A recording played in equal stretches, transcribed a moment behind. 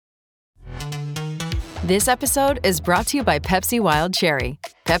This episode is brought to you by Pepsi Wild Cherry.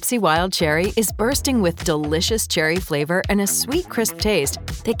 Pepsi Wild Cherry is bursting with delicious cherry flavor and a sweet, crisp taste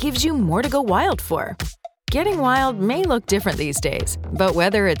that gives you more to go wild for. Getting wild may look different these days, but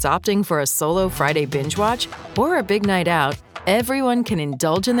whether it's opting for a solo Friday binge watch or a big night out, everyone can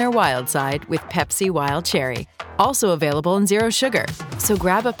indulge in their wild side with Pepsi Wild Cherry. Also available in Zero Sugar. So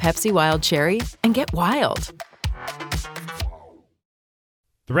grab a Pepsi Wild Cherry and get wild.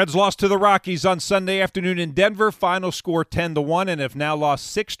 The Reds lost to the Rockies on Sunday afternoon in Denver. Final score 10-1, and have now lost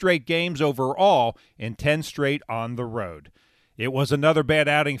 6 straight games overall and 10 straight on the road. It was another bad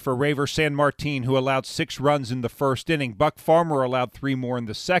outing for Reiver Sanmartin, who allowed 6 runs in the first inning. Buck Farmer allowed 3 more in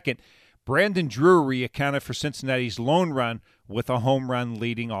the second. Brandon Drury accounted for Cincinnati's lone run with a home run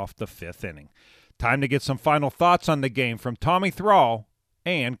leading off the 5th inning. Time to get some final thoughts on the game from Tommy Thrall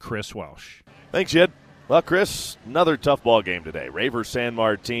and Chris Welsh. Thanks, Jed. Well, Chris, another tough ball game today. Reiver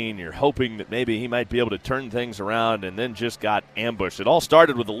Sanmartin, you're hoping that maybe he might be able to turn things around, and then just got ambushed. It all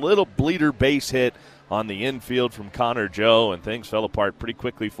started with a little bleeder base hit on the infield from Connor Joe, and things fell apart pretty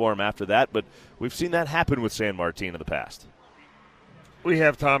quickly for him after that. But we've seen that happen with Sanmartin in the past. We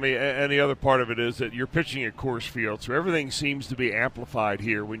have, Tommy, and the other part of it is that you're pitching at Coors Field, so everything seems to be amplified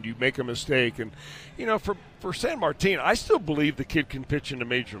here when you make a mistake. And, you know, for Sanmartin, I still believe the kid can pitch in the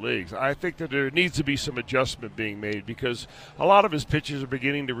major leagues. I think that there needs to be some adjustment being made because a lot of his pitches are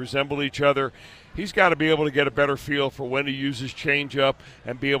beginning to resemble each other. He's got to be able to get a better feel for when to use his changeup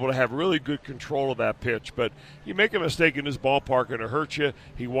and be able to have really good control of that pitch. But you make a mistake in this ballpark and it hurts you.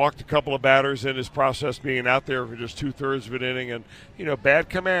 He walked a couple of batters in his process being out there for just 2/3 of an inning. And, you know, bad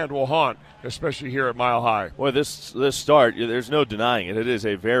command will haunt, especially here at Mile High. Boy, this start, there's no denying it. It is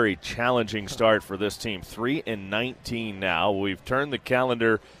a very challenging start for this team. 3-19 now. We've turned the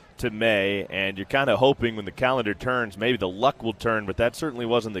calendar to May, and you're kind of hoping when the calendar turns, maybe the luck will turn, but that certainly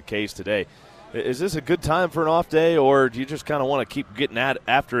wasn't the case today. Is this a good time for an off day, or do you just kind of want to keep getting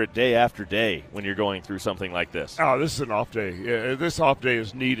after it day after day when you're going through something like this? Oh, this is an off day. Yeah, this off day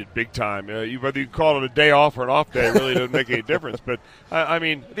is needed big time. Whether you call it a day off or an off day really doesn't make any difference. But, I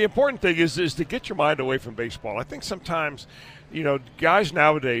mean, the important thing is to get your mind away from baseball. I think sometimes, you know, guys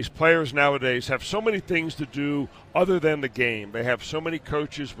nowadays, players nowadays have so many things to do other than the game. They have so many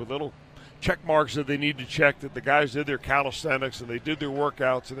coaches with little check marks that they need to check that the guys did their calisthenics and they did their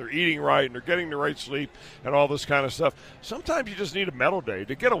workouts and they're eating right and they're getting the right sleep and all this kind of stuff. Sometimes you just need a mental day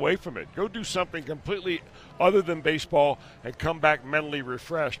to get away from it. Go do something completely other than baseball and come back mentally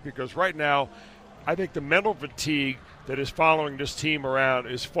refreshed, because right now I think the mental fatigue that is following this team around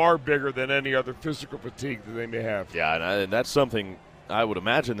is far bigger than any other physical fatigue that they may have. Yeah, and that's something I would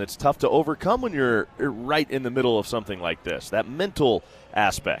imagine that's tough to overcome when you're right in the middle of something like this, that mental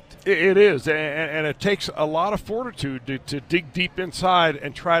aspect. It is, and it takes a lot of fortitude to dig deep inside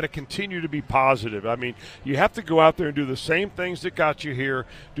and try to continue to be positive. I mean, you have to go out there and do the same things that got you here,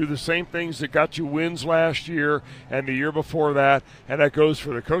 do the same things that got you wins last year and the year before that, and that goes for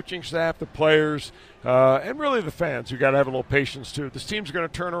the coaching staff, the players, and really the fans. You got to have a little patience too. This team's going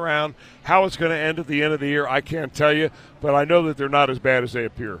to turn around. How it's going to end at the end of the year, I can't tell you, but I know that they're not as bad as they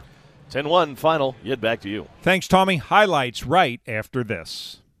appear. 10-1 final. Yet back to you. Thanks, Tommy. Highlights right after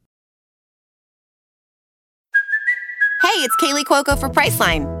this. Hey, it's Kaylee Cuoco for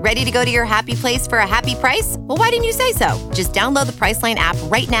Priceline. Ready to go to your happy place for a happy price? Well, why didn't you say so? Just download the Priceline app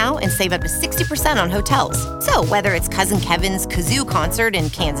right now and save up to 60% on hotels. So whether it's Cousin Kevin's Kazoo Concert in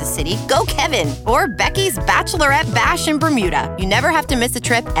Kansas City, go Kevin, or Becky's Bachelorette Bash in Bermuda, you never have to miss a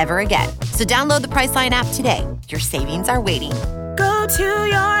trip ever again. So download the Priceline app today. Your savings are waiting. Go to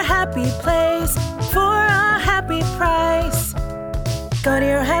your happy place for a happy price. Go to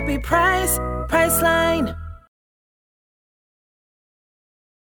your happy price, Priceline.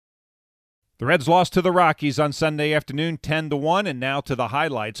 The Reds lost to the Rockies on Sunday afternoon, 10-1, and now to the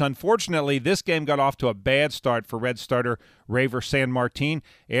highlights. Unfortunately, this game got off to a bad start for Reds starter Reiver Sanmartin.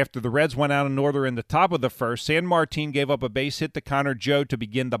 After the Reds went out in order in the top of the first, Sanmartin gave up a base hit to Connor Joe to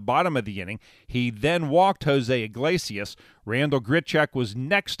begin the bottom of the inning. He then walked Jose Iglesias. Randall Grichuk was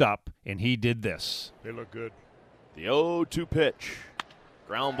next up, and he did this. They look good. The 0-2 pitch.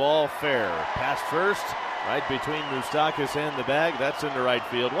 Ground ball fair. Past first, right between Moustakas and the bag. That's into right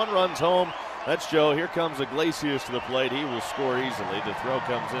field. One run's home. That's Joe. Here comes Iglesias to the plate. He will score easily. The throw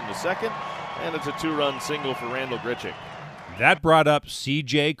comes into second, and it's a 2-run single for Randall Grichuk. That brought up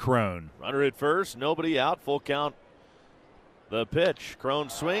C.J. Cron. Runner at first, nobody out, full count. The pitch. Cron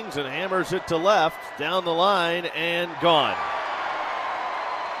swings and hammers it to left, down the line, and gone.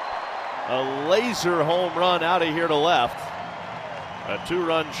 A laser home run out of here to left. A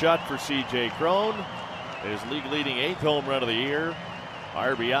 2-run shot for C.J. Cron. His league-leading 8th home run of the year.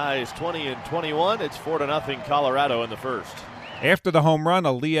 RBIs 20 and 21. It's 4-0 Colorado in the first. After the home run,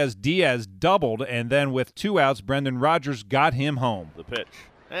 Elias Diaz doubled, and then with 2 outs, Brendan Rodgers got him home. The pitch.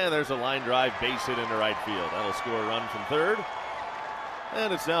 And there's a line drive, base hit into right field. That'll score a run from third.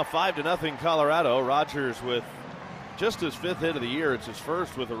 And it's now 5-0 Colorado. Rodgers with just his 5th hit of the year. It's his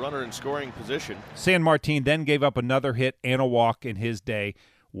first with a runner in scoring position. San Martin then gave up another hit and a walk, and his day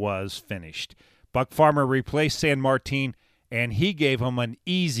was finished. Buck Farmer replaced San Martin, and he gave him an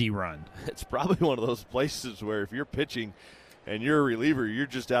easy run. It's probably one of those places where if you're pitching and you're a reliever, you're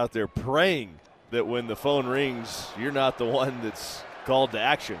just out there praying that when the phone rings, you're not the one that's called to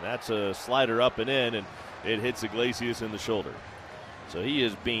action. That's a slider up and in, and it hits Iglesias in the shoulder. So he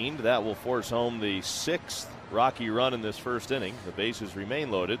is beamed. That will force home the 6th Rocky run in this first inning. The bases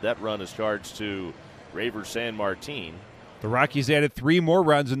remain loaded. That run is charged to Raver San Martin. The Rockies added 3 more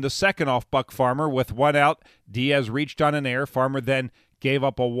runs in the second off Buck Farmer. With 1 out, Diaz reached on an error. Farmer then gave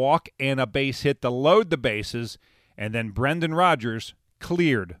up a walk and a base hit to load the bases, and then Brendan Rodgers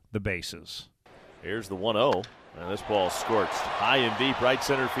cleared the bases. Here's the 1-0, and this ball scorched high and deep right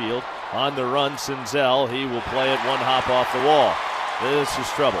center field. On the run, Senzel. He will play it 1 hop off the wall. This is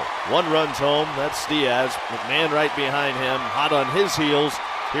trouble. 1 run's home. That's Diaz. McMahon right behind him, hot on his heels.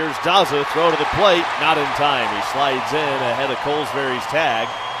 Here's Daza, throw to the plate, not in time. He slides in ahead of Colesbury's tag.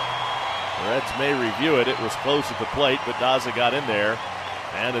 The Reds may review it. It was close at the plate, but Daza got in there.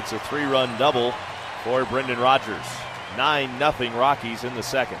 And it's a 3-run double for Brendan Rodgers. 9-0 Rockies in the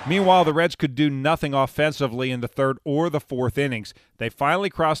second. Meanwhile, the Reds could do nothing offensively in the 3rd or the 4th innings. They finally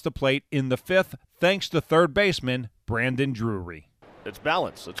crossed the plate in the 5th, thanks to third baseman Brandon Drury. It's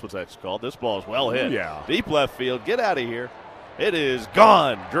balance. That's what that's called. This ball is well hit. Yeah. Deep left field. Get out of here. It is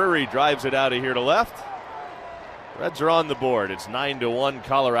gone. Drury drives it out of here to left. Reds are on the board. It's 9-1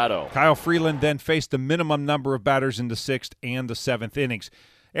 Colorado. Kyle Freeland then faced the minimum number of batters in the 6th and the 7th innings.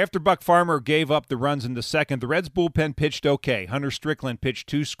 After Buck Farmer gave up the runs in the 2nd, the Reds' bullpen pitched okay. Hunter Strickland pitched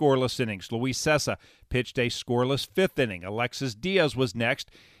 2 scoreless innings. Luis Cessa pitched a scoreless 5th inning. Alexis Diaz was next.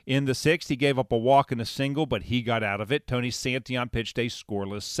 In the 6th, he gave up a walk and a single, but he got out of it. Tony Santillan pitched a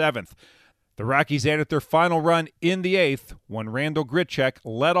scoreless 7th. The Rockies added their final run in the 8th when Randall Grichuk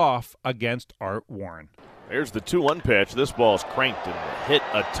led off against Art Warren. There's the 2-1 pitch. This ball's cranked and hit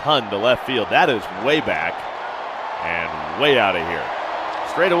a ton to left field. That is way back and way out of here.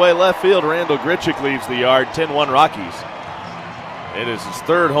 Straight away left field, Randall Grichuk leaves the yard, 10-1 Rockies. It is his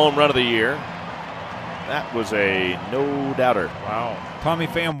 3rd home run of the year. That was a no-doubter. Wow. Tommy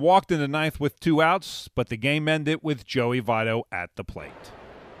Pham walked in the 9th with 2 outs, but the game ended with Joey Votto at the plate.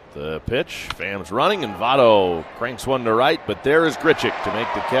 The pitch, Pham's running, and Votto cranks one to right, but there is Grichuk to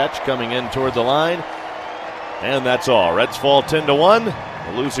make the catch, coming in toward the line. And that's all. Reds fall 10-1.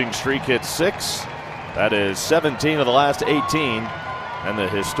 The losing streak hits 6. That is 17 of the last 18. And the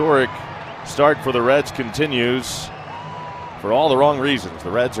historic start for the Reds continues for all the wrong reasons. The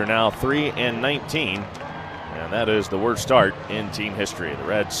Reds are now 3-19, and that is the worst start in team history. The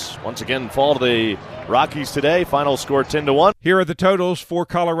Reds once again fall to the Rockies today. Final score 10-1. Here are the totals for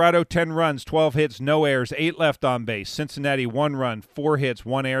Colorado: 10 runs, 12 hits, no errors, 8 left on base. Cincinnati, 1 run, 4 hits,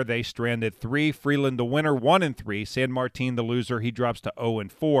 1 error. They stranded 3. Freeland, the winner, 1-3. San Martin, the loser, he drops to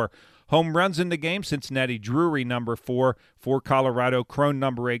 0-4. Home runs in the game: Cincinnati, Drury, number 4. For Colorado, Cron,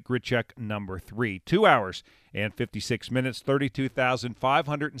 number 8. Grichuk, number 3. 2 hours and 56 minutes,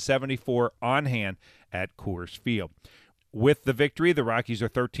 32,574 on hand at Coors Field. With the victory, the Rockies are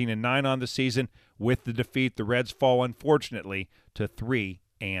 13-9 on the season. With the defeat, the Reds fall, unfortunately, to 3-19.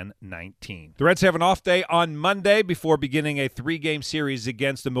 The Reds have an off day on Monday before beginning a 3-game series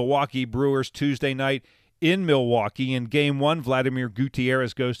against the Milwaukee Brewers Tuesday night in Milwaukee. In Game 1, Vladimir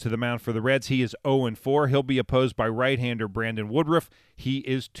Gutierrez goes to the mound for the Reds. He is 0-4. He'll be opposed by right-hander Brandon Woodruff. He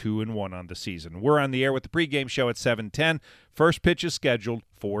is 2-1 on the season. We're on the air with the pregame show at 7:10. First pitch is scheduled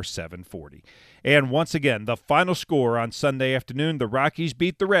for 7:40. And once again, the final score on Sunday afternoon, the Rockies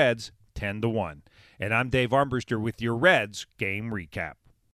beat the Reds 10-1. And I'm Dave Armbruster with your Reds game recap.